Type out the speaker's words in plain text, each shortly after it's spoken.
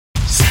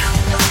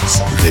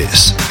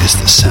This is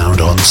the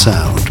Sound on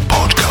Sound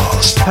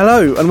podcast.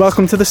 Hello and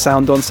welcome to the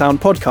Sound on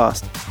Sound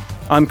podcast.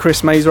 I'm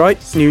Chris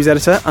Mayswright, news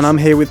editor, and I'm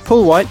here with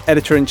Paul White,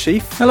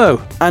 editor-in-chief.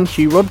 Hello. And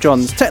Hugh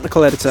Robjohns,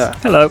 technical editor.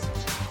 Hello.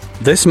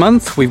 This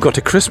month we've got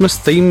a Christmas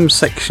themed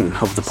section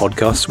of the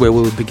podcast where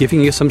we'll be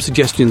giving you some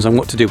suggestions on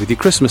what to do with your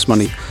Christmas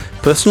money.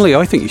 Personally,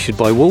 I think you should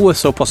buy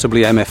Woolworths or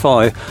possibly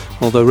MFI,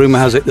 although rumour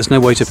has it there's no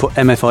way to put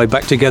MFI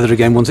back together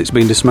again once it's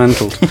been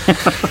dismantled.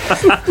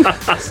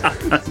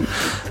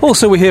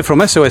 Also, we hear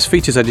from SOS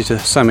Features editor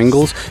Sam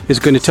Ingalls, who's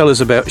going to tell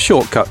us about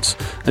Shortcuts,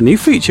 a new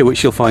feature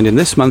which you'll find in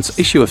this month's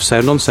issue of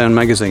Sound on Sound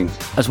magazine.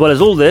 As well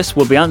as all this,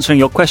 we'll be answering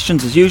your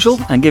questions as usual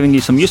and giving you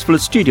some useful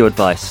studio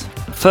advice.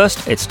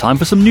 First, it's time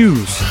for some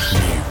news.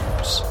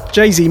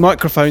 Jay-Z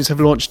microphones have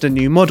launched a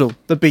new model,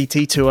 the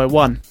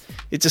BT201.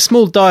 It's a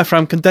small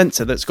diaphragm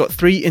condenser that's got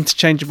 3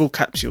 interchangeable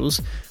capsules,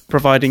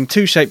 providing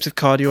 2 shapes of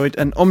cardioid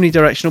and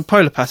omnidirectional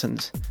polar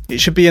patterns. It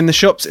should be in the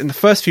shops in the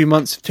first few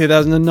months of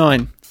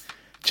 2009.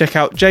 Check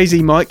out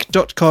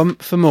jzmic.com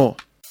for more.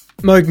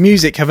 Moog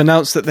Music have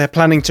announced that they're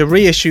planning to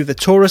reissue the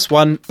Taurus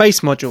 1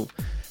 bass module,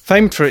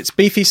 famed for its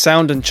beefy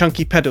sound and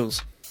chunky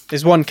pedals.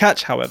 There's one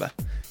catch, however.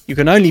 You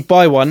can only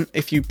buy one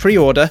if you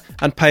pre-order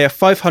and pay a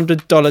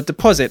 $500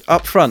 deposit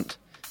up front.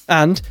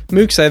 And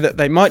Moog say that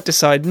they might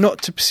decide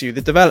not to pursue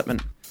the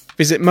development.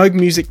 Visit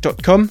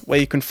moogmusic.com where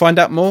you can find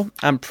out more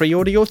and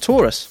pre-order your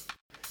Taurus.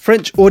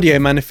 French audio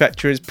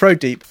manufacturers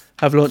ProDeep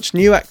have launched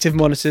new active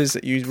monitors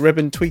that use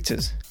ribbon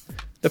tweeters.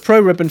 The Pro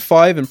Ribbon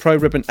 5 and Pro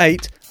Ribbon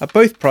 8 are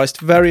both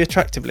priced very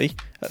attractively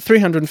at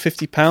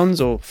 £350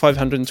 or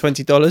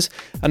 $520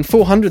 and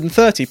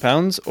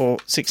 £430 or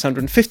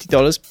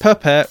 $650 per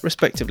pair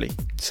respectively.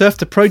 Surf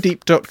to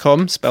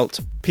prodeep.com, spelt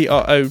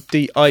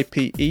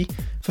Prodipe,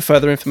 for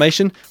further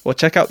information, or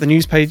check out the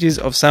news pages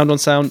of Sound on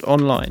Sound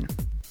online.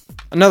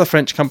 Another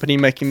French company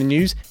making the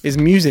news is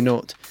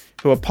Musinaut,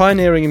 who are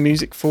pioneering a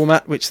music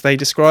format which they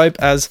describe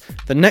as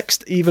the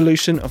next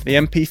evolution of the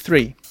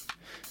MP3.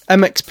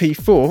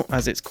 MXP4,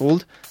 as it's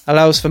called,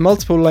 allows for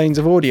multiple lanes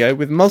of audio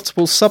with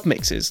multiple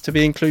submixes to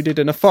be included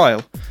in a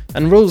file,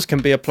 and rules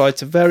can be applied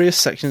to various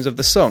sections of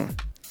the song.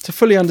 To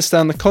fully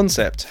understand the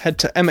concept, head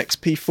to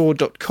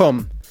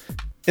mxp4.com.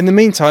 In the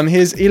meantime,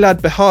 here's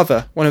Elad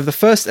Behava, one of the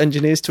first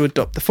engineers to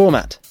adopt the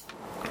format.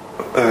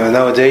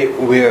 Nowadays,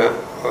 we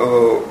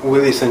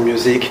listen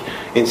music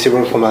in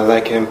several formats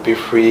like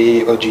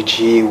MP3,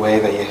 OGG,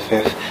 WAV,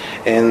 AFF,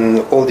 and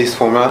all these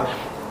formats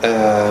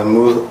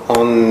move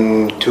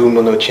on to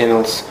mono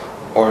channels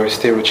or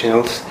stereo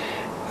channels.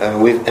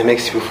 With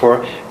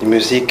MXP4, the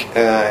music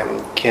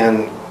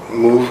can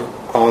move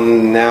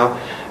on now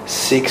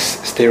 6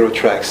 stereo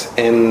tracks,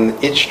 and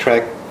each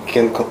track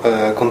can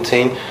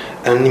contain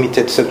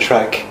unlimited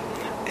subtrack,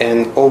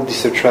 and all the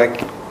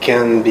subtrack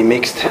can be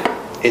mixed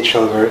each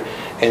other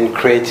and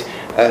create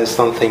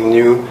something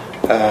new,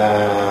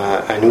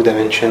 a new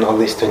dimension of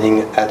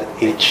listening at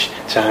each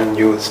time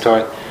you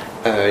start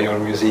your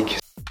music.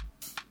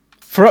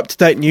 For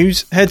up-to-date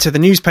news, head to the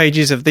news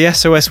pages of the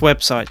SOS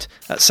website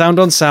at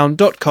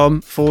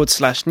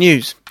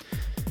soundonsound.com/news.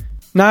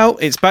 Now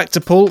it's back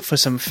to Paul for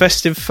some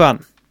festive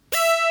fun.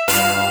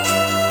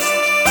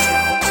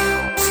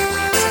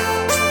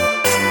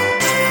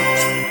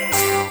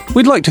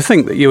 We'd like to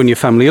think that you and your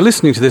family are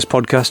listening to this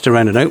podcast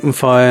around an open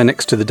fire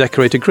next to the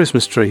decorated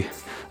Christmas tree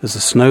as the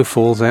snow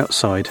falls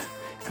outside.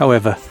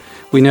 However,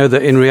 we know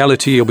that in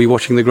reality you'll be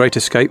watching The Great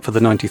Escape for the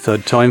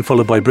 93rd time,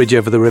 followed by Bridge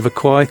Over the River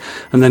Kwai,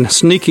 and then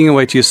sneaking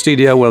away to your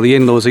studio while the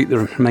in-laws eat the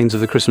remains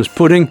of the Christmas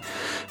pudding.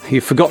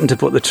 You've forgotten to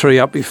put the tree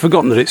up, you've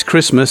forgotten that it's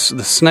Christmas,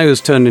 the snow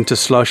has turned into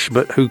slush,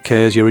 but who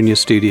cares, you're in your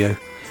studio.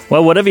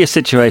 Well, whatever your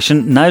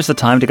situation, now's the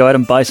time to go out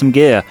and buy some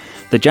gear.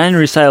 The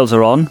January sales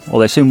are on,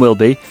 or they soon will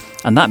be,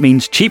 and that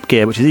means cheap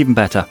gear, which is even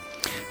better.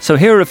 So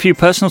here are a few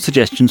personal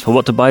suggestions for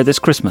what to buy this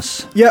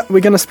Christmas. Yeah,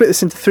 we're going to split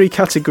this into 3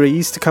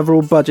 categories to cover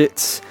all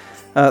budgets.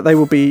 They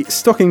will be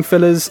stocking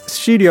fillers,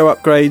 studio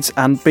upgrades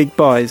and big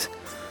buys.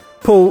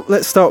 Paul,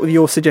 let's start with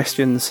your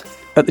suggestions.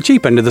 At the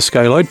cheap end of the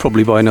scale, I'd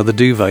probably buy another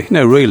duvet.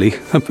 No, really,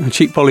 a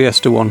cheap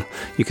polyester one.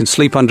 You can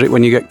sleep under it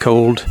when you get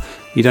cold.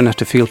 You don't have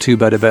to feel too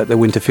bad about the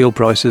winter fuel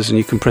prices, and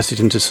you can press it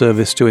into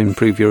service to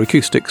improve your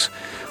acoustics,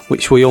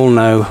 which we all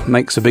know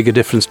makes a bigger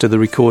difference to the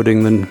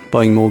recording than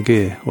buying more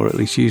gear, or at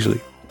least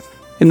usually.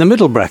 In the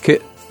middle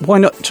bracket, why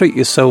not treat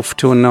yourself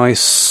to a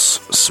nice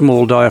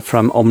small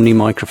diaphragm Omni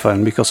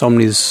microphone, because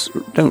Omnis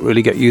don't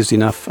really get used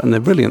enough and they're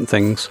brilliant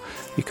things.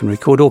 You can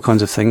record all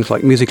kinds of things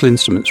like musical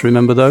instruments,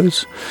 remember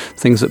those?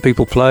 Things that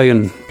people play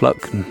and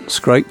pluck and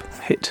scrape,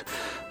 hit.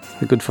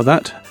 They're good for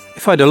that.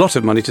 If I had a lot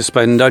of money to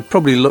spend, I'd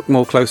probably look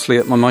more closely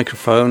at my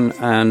microphone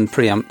and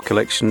preamp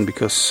collection,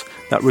 because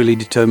that really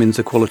determines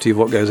the quality of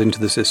what goes into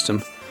the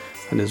system.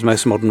 And as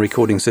most modern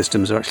recording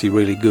systems are actually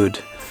really good,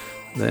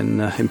 then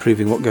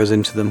improving what goes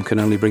into them can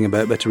only bring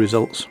about better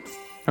results.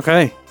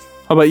 Okay.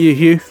 How about you,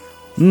 Hugh?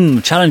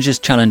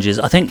 Challenges.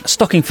 I think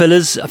stocking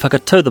fillers, if I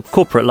could toe the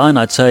corporate line,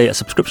 I'd say a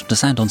subscription to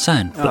Sound on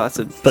Sound.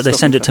 But they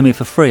send it to me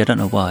for free, I don't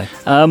know why.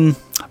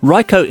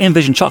 Ryco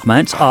InVision chalk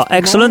mounts are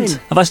excellent. Mine.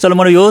 Have I stolen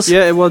one of yours?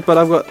 Yeah, it was, but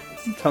I've got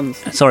tons.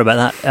 Sorry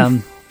about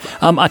that.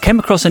 I came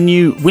across a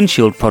new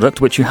windshield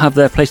product, which you have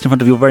there placed in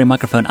front of your very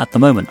microphone at the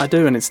moment. I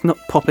do, and it's not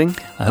popping.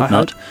 I hope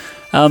not.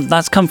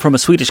 That's come from a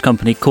Swedish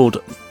company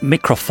called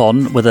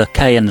Microfon, with a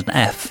K and an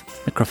F,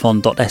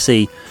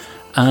 microfon.se.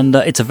 And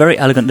it's a very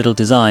elegant little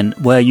design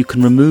where you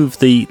can remove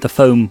the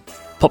foam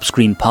pop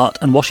screen part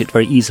and wash it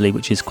very easily,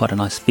 which is quite a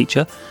nice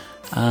feature.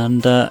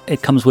 And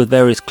it comes with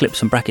various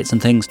clips and brackets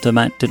and things to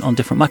mount it on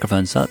different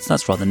microphones. So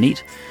that's rather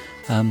neat.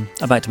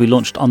 About to be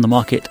launched on the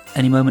market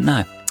any moment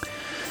now.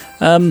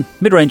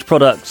 Mid-range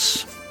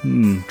products,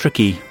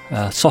 tricky.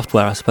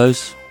 Software, I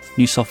suppose.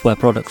 New software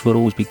products would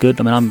always be good.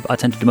 I mean, I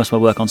tend to do most of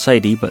my work on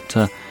Sadie, but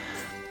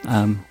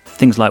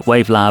things like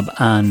Wavelab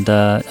and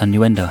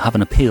Nuendo have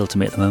an appeal to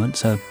me at the moment,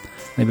 so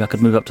maybe I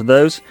could move up to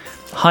those.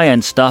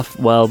 High-end stuff,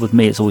 well, with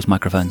me it's always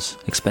microphones.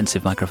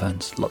 Expensive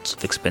microphones. Lots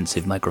of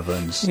expensive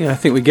microphones. Yeah, I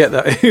think we get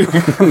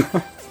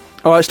that.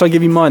 All right, shall I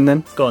give you mine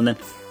then? Go on then.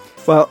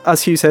 Well,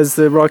 as Hugh says,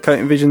 the Rycote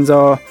Envisions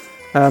are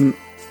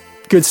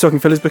good stocking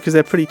fillers because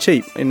they're pretty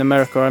cheap. In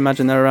America, I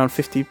imagine they're around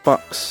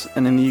 $50,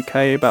 and in the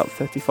UK, about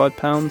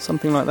 £35,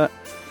 something like that.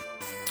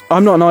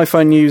 I'm not an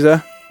iPhone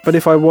user, but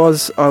if I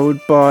was, I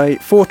would buy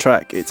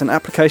 4-track. It's an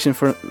application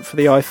for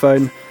the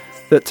iPhone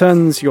that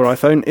turns your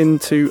iPhone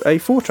into a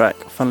 4-track,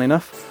 funnily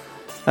enough.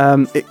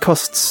 It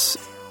costs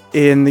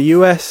in the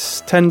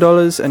US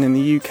 $10 and in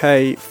the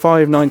UK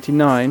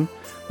 $5.99.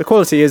 The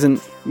quality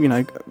isn't,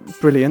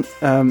 brilliant,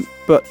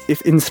 but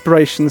if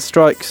inspiration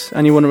strikes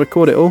and you want to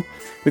record it all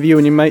with you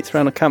and your mates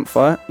around a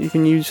campfire, you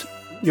can use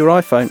your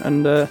iPhone,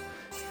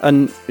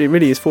 and it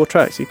really is 4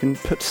 tracks. You can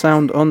put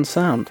sound on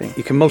sound.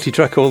 You can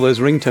multi-track all those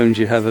ringtones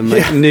you have and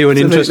make new and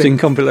interesting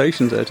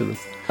compilations out of them.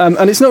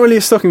 And it's not really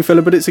a stocking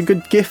filler, but it's a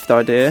good gift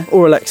idea.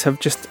 Auralex have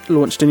just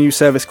launched a new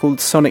service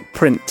called Sonic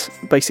Print.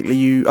 Basically,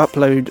 you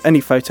upload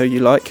any photo you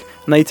like,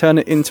 and they turn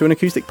it into an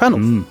acoustic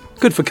panel.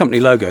 Good for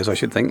company logos, I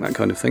should think, that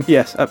kind of thing.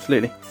 Yes,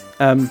 absolutely.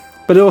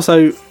 But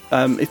also,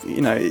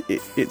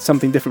 it's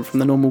something different from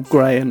the normal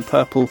grey and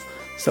purple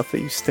stuff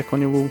that you stick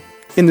on your wall.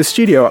 In the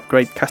studio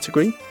upgrade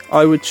category,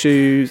 I would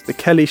choose the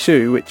Kelly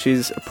Shoe, which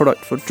is a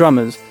product for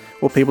drummers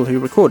or people who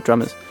record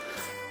drummers.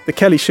 The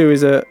Kelly Shoe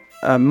is a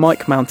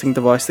mic mounting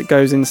device that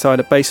goes inside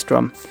a bass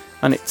drum,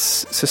 and it's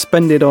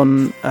suspended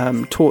on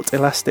taut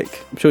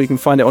elastic. I'm sure you can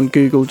find it on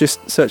Google.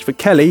 Just search for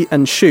Kelly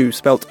and Shoe,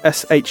 spelt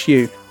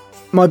S-H-U.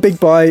 My big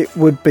buy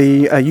would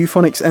be a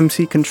Euphonics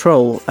MC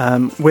Control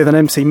with an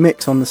MC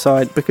Mix on the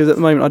side, because at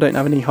the moment I don't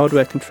have any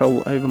hardware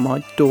control over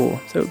my DAW,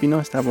 so it would be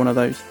nice to have one of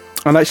those.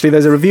 And actually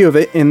there's a review of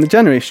it in the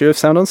January issue of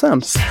Sound on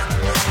Sound. Sound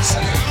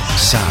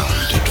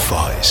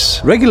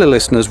advice. Regular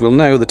listeners will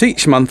know that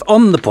each month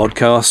on the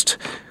podcast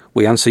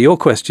we answer your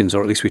questions,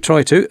 or at least we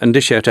try to, and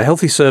dish out a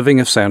healthy serving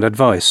of sound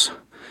advice.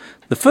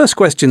 The first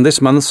question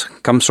this month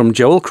comes from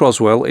Joel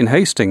Croswell in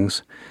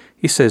Hastings.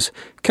 He says,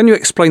 can you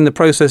explain the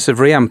process of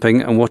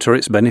reamping and what are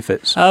its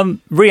benefits?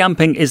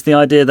 Reamping is the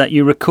idea that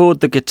you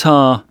record the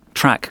guitar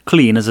track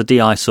clean as a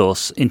DI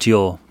source into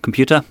your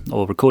computer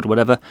or recorder,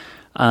 whatever,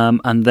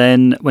 and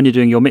then when you're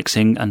doing your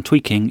mixing and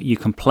tweaking, you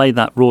can play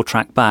that raw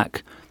track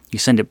back. You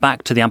send it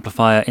back to the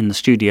amplifier in the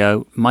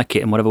studio, mic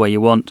it in whatever way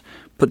you want,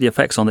 put the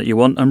effects on that you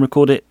want, and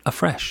record it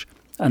afresh.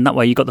 And that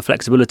way you've got the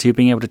flexibility of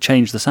being able to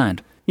change the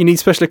sound. You need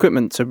special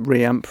equipment to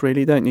reamp,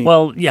 really, don't you?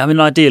 Well, yeah, I mean,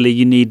 ideally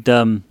you need...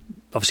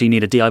 obviously, you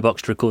need a DI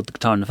box to record the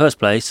guitar in the first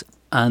place,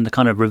 and the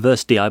kind of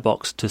reverse DI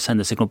box to send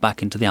the signal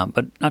back into the amp.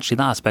 But actually,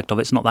 that aspect of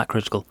it's not that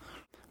critical.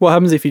 What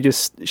happens if you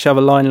just shove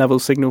a line level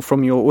signal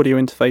from your audio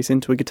interface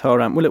into a guitar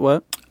amp? Will it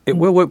work? It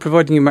will work,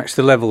 providing you match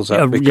the levels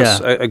up,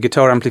 because a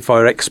guitar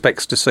amplifier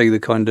expects to see the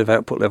kind of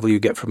output level you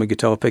get from a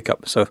guitar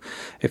pickup. So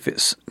if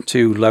it's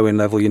too low in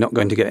level, you're not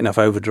going to get enough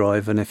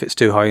overdrive, and if it's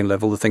too high in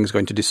level, the thing's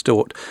going to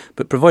distort.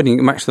 But providing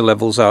you match the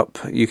levels up,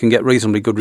 you can get reasonably good